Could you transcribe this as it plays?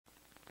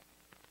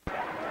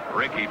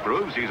Ricki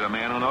proves he's a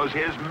man who knows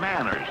his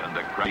manners, and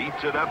the crowd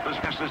eats it up as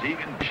fast as he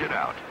can dish it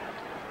out.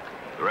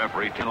 The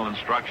referee final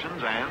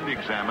instructions and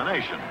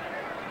examination.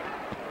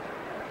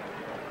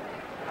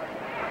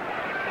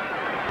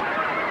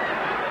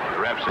 The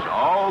ref says,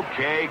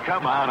 okay,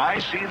 come on, I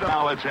see them.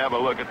 Now let's have a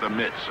look at the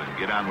mitts and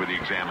get on with the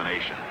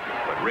examination.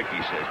 But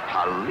Ricki says,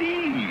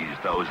 please,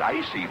 those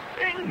icy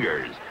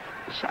fingers.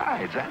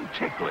 Besides, I'm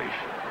ticklish.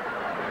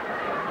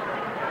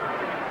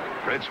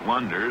 Fritz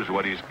wonders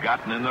what he's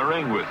gotten in the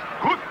ring with.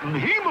 Guten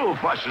Himmel,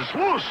 was ist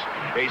los?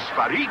 Es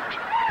verrückt.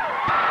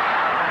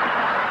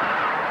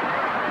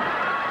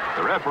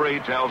 The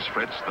referee tells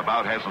Fritz the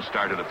bout hasn't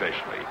started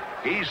officially.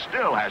 He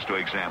still has to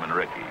examine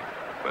Ricki,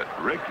 but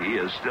Ricki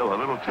is still a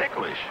little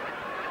ticklish.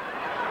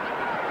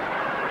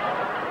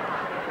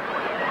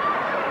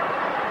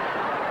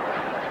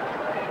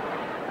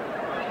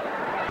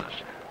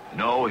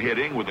 No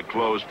hitting with a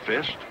closed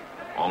fist,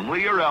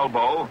 only your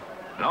elbow,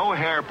 no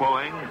hair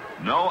pulling,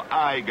 no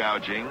eye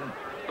gouging.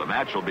 The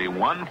match will be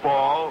 1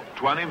 fall,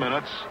 20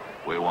 minutes.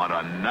 We want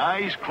a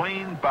nice,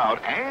 clean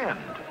bout and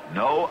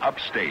no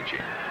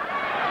upstaging.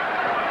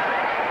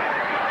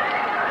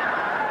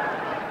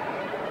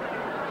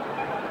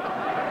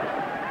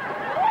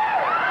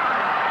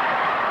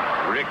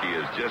 Ricki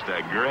is just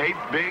a great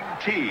big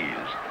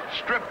tease.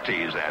 Strip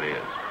tease, that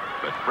is.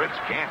 But Fritz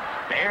can't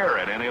bear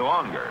it any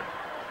longer.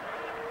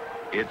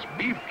 It's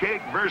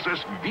beefcake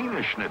versus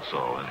Wiener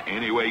Schnitzel, and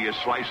any way you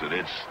slice it,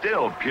 it's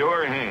still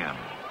pure ham.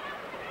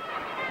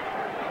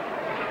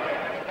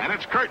 And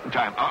it's curtain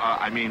time.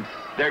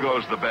 There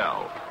goes the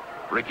bell.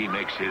 Ricki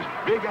makes his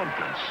big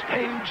entrance,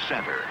 stage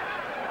center.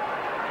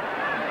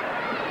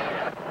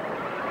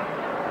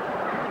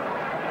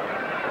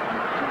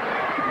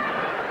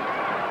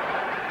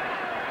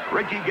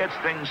 Ricki gets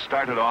things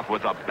started off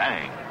with a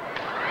bang.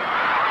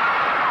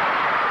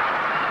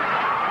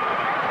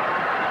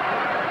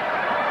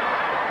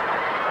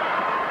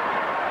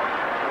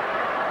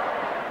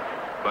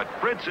 But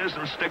Fritz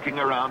isn't sticking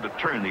around to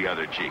turn the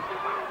other cheek.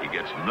 He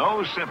gets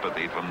no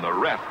sympathy from the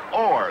ref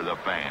or the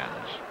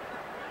fans.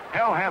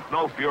 Hell hath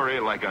no fury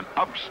like an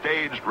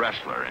upstaged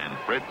wrestler, and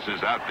Fritz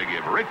is out to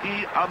give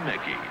Ricki a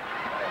Mickey.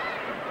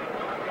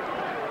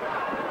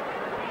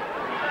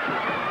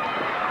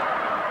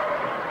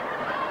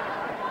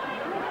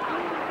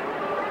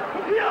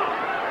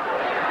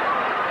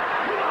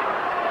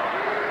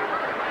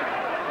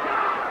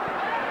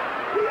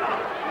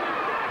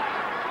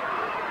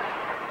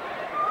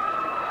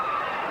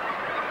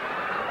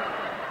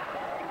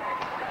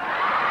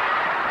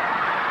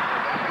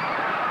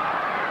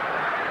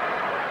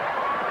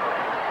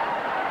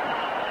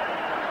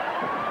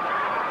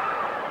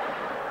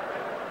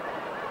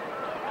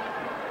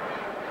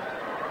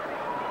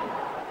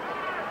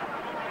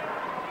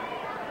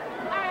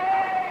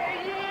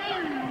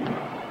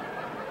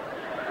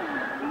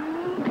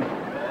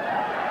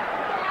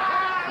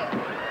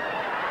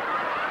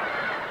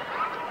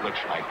 Looks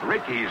like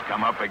Ricki's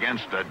come up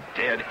against a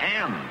dead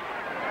end.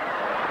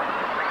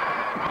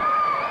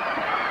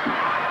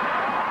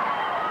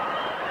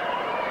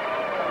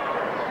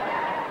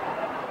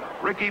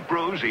 Ricki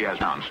proves he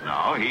has ounce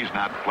now. He's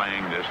not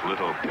playing this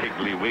little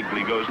Piggly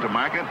Wiggly goes to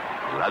market.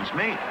 He loves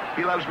me.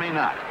 He loves me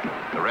not.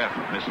 The ref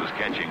misses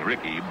catching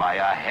Ricki by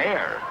a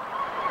hair.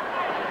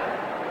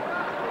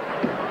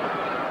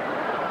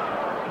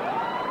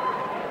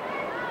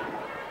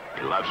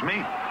 He loves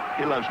me.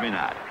 He loves me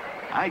not.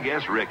 I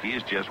guess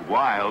Ricki's just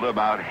wild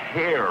about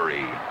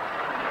Harry.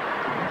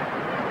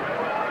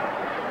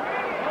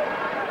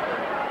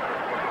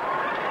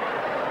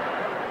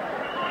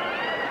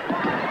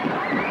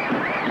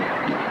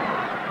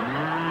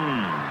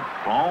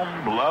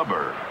 Foam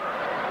blubber.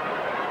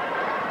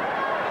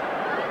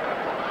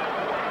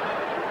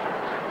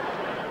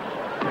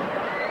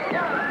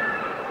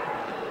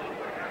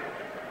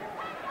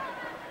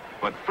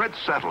 But Fritz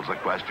settles the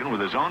question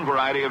with his own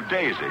variety of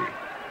daisy.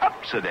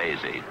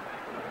 Ups-a-daisy.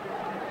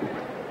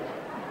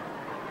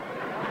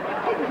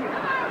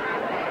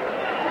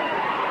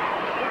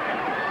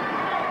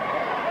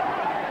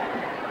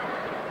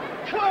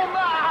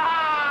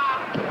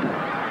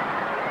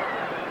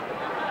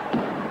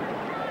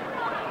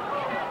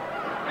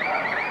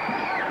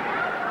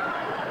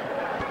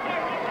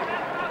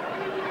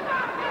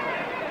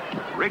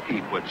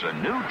 Ricki puts a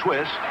new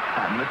twist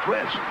on the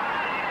twist.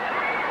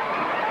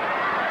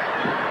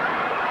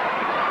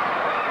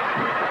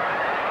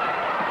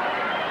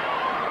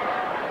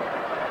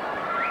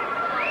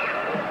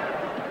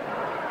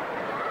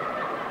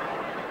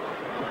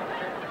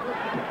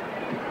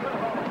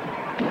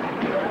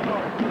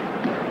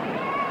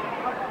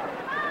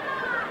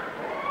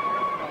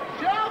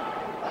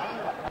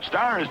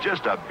 Starr is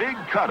just a big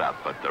cut-up,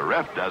 but the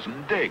ref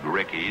doesn't dig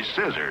Ricki's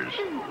scissors.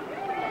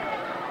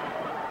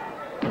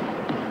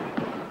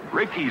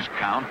 Ricki's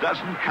count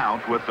doesn't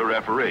count with the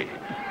referee,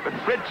 but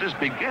Fritz is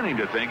beginning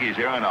to think he's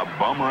hearing a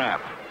bum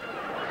rap.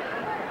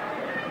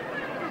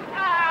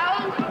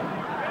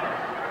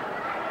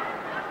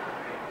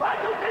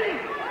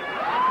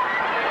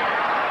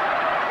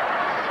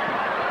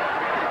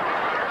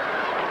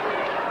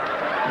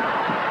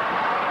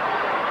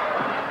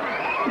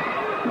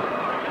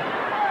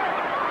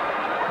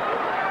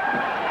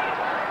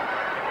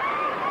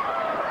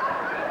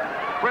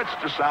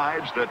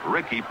 decides that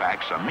Ricki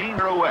packs a mean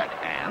pirouette,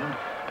 and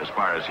as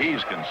far as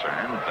he's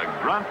concerned, the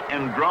grunt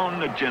and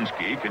groan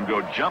Nijinsky can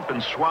go jump in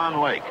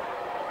Swan Lake.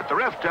 But the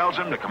ref tells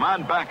him to come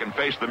on back and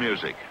face the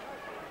music.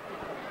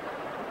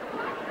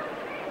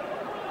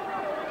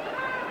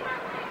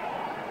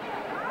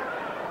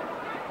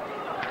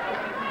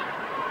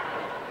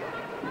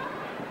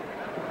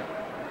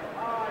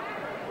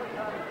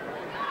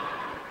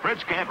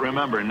 Fritz can't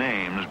remember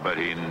names, but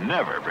he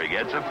never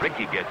forgets if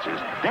Ricki gets his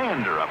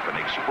dander up and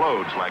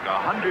explodes like a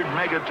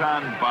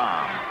 100-megaton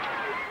bomb.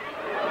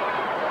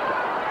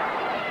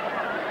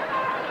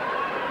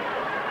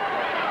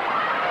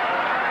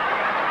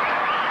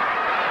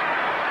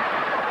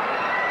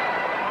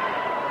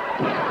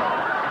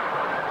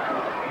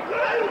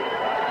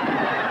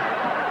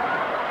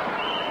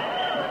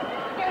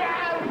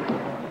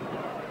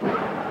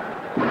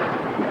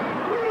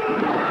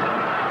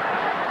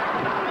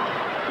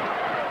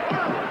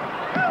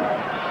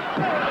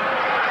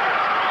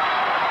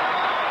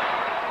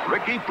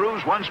 Ricki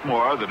proves once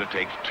more that it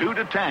takes two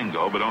to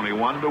tango, but only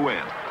one to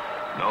win.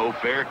 No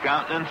fair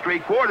counting in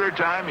three-quarter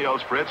time,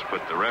 yells Fritz,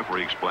 but the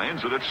referee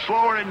explains that it's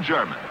slower in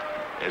German,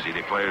 as he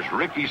declares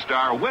Ricki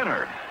Starr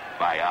winner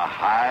by a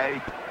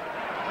high...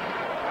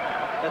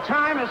 The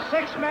time is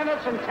 6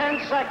 minutes and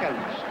 10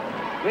 seconds.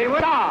 We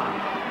went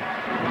on.